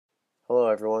Hello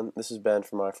everyone, this is Ben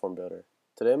from iFormBuilder.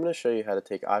 Today I'm going to show you how to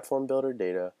take iFormBuilder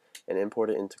data and import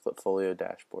it into Klipfolio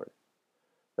Dashboard.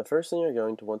 The first thing you're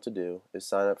going to want to do is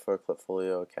sign up for a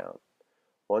Klipfolio account.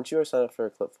 Once you are signed up for a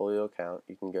Klipfolio account,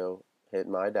 you can go hit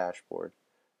My Dashboard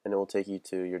and it will take you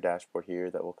to your dashboard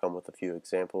here that will come with a few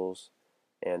examples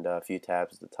and a few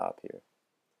tabs at the top here.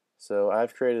 So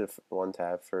I've created one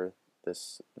tab for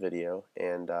this video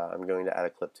and I'm going to add a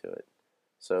clip to it.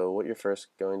 So what you're first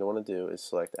going to want to do is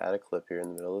select Add a Clip here in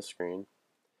the middle of the screen,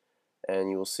 and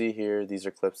you will see here these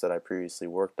are clips that I previously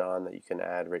worked on that you can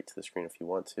add right to the screen if you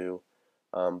want to,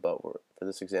 but for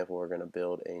this example we're going to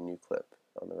build a new clip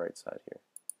on the right side here.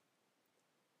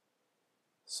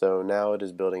 So now it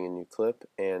is building a new clip,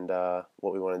 and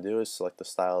what we want to do is select the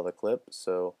style of the clip.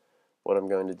 So what I'm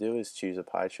going to do is choose a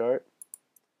pie chart,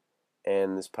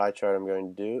 and this pie chart I'm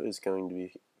going to do is going to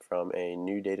be from a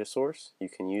new data source. You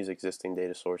can use existing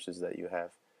data sources that you have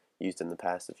used in the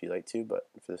past if you like to, but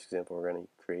for this example we're going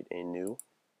to create a new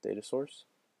data source.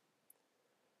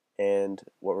 And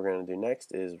what we're going to do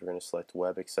next is we're going to select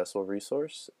Web Accessible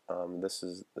Resource.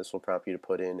 This will prompt you to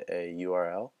put in a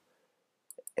URL,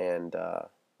 and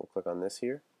we'll click on this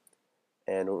here.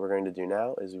 And what we're going to do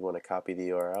now is we want to copy the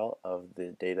URL of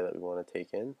the data that we want to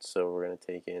take in. So we're going to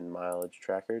take in mileage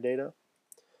tracker data.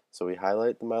 So we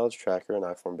highlight the mileage tracker in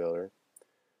iFormBuilder,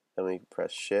 then we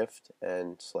press Shift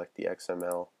and select the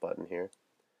XML button here,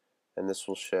 and this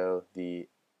will show the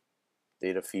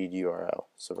data feed URL.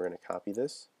 So we're going to copy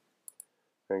this,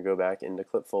 we're going to go back into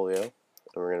Klipfolio, and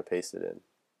we're going to paste it in.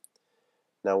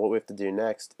 Now what we have to do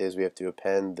next is we have to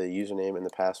append the username and the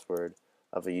password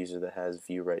of a user that has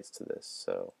view rights to this.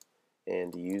 So,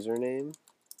 and username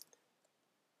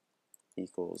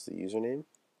equals the username,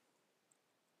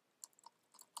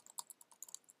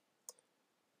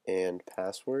 and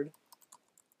password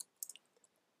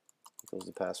equals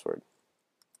the password.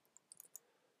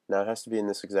 Now it has to be in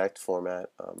this exact format,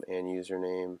 and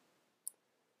username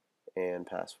and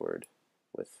password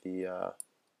with the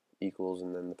equals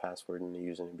and then the password and the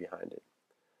username behind it.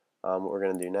 What we're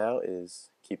going to do now is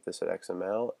keep this at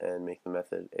XML and make the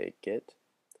method a get,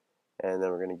 and then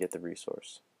we're going to get the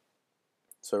resource.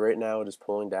 So right now it is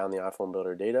pulling down the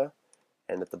iFormBuilder data,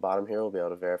 and at the bottom here we'll be able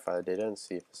to verify the data and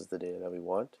see if this is the data that we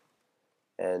want,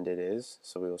 and it is.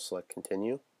 So we will select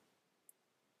continue,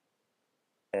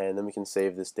 and then we can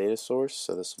save this data source.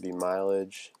 So this will be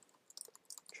mileage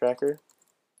tracker,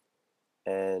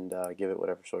 and give it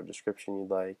whatever sort of description you'd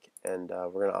like, and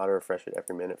we're going to auto refresh it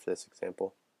every minute for this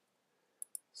example.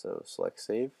 So select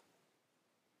save,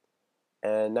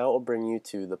 and now it will bring you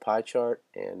to the pie chart,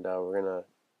 and we're going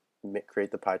to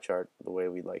create the pie chart the way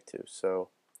we'd like to. So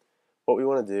what we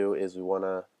want to do is we want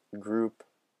to group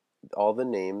all the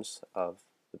names of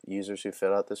the users who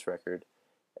fill out this record,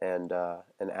 and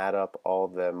add up all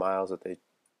the miles that they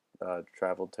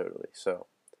traveled totally. So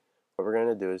what we're going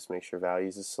to do is make sure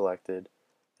values is selected,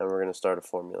 and we're going to start a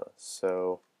formula.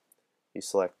 So you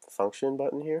select the function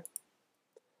button here,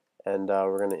 and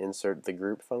we're going to insert the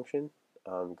group function,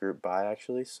 group by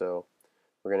actually. So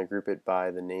we're going to group it by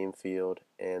the name field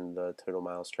and the total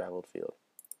miles traveled field.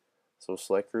 So we'll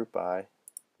select group by,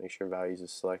 make sure values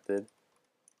is selected,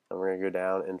 and we're going to go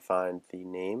down and find the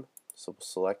name. So we'll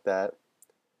select that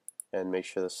and make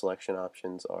sure the selection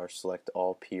options are select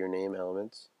all peer name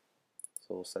elements.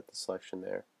 So we'll set the selection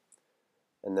there.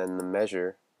 And then the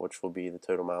measure, which will be the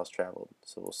total miles traveled.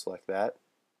 So we'll select that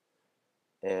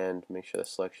and make sure the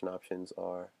selection options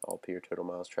are all peer total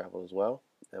miles traveled as well,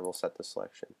 and we'll set the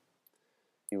selection.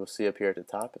 You will see up here at the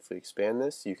top, if we expand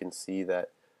this, you can see that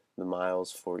the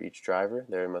miles for each driver,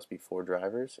 there must be 4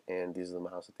 drivers, and these are the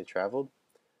miles that they traveled.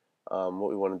 What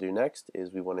we want to do next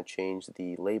is we want to change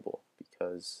the label,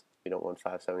 because we don't want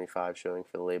 575 showing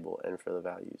for the label and for the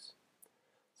values.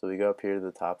 So we go up here to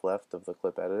the top left of the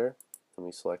clip editor, and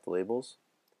we select labels,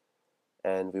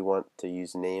 and we want to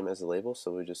use name as a label,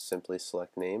 so we just simply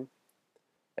select name,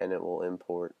 and it will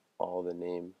import all the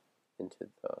name into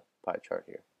the pie chart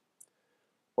here.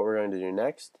 What we're going to do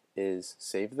next is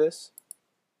save this,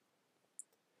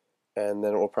 and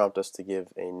then it will prompt us to give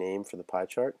a name for the pie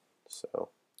chart. So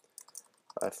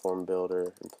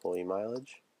iFormBuilder employee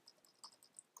mileage,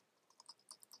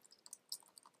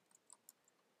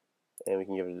 and we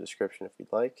can give it a description if we'd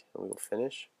like, and we will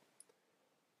finish.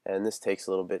 And this takes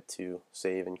a little bit to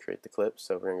save and create the clip,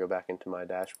 so we're going to go back into my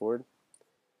dashboard,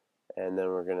 and then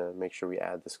we're going to make sure we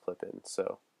add this clip in.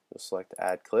 So we'll select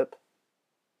add clip,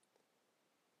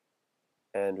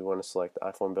 and we want to select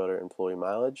iFormBuilder employee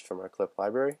mileage from our clip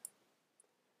library,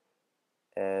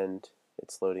 and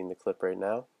it's loading the clip right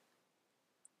now,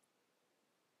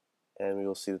 and we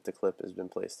will see that the clip has been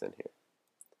placed in here.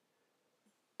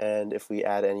 And if we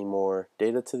add any more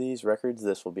data to these records,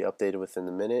 this will be updated within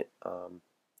the minute.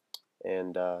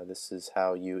 This is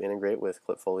how you integrate with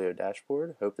Klipfolio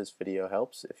Dashboard. Hope this video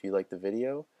helps. If you like the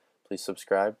video, please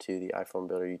subscribe to the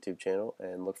iFormBuilder YouTube channel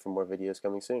and look for more videos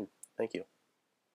coming soon. Thank you.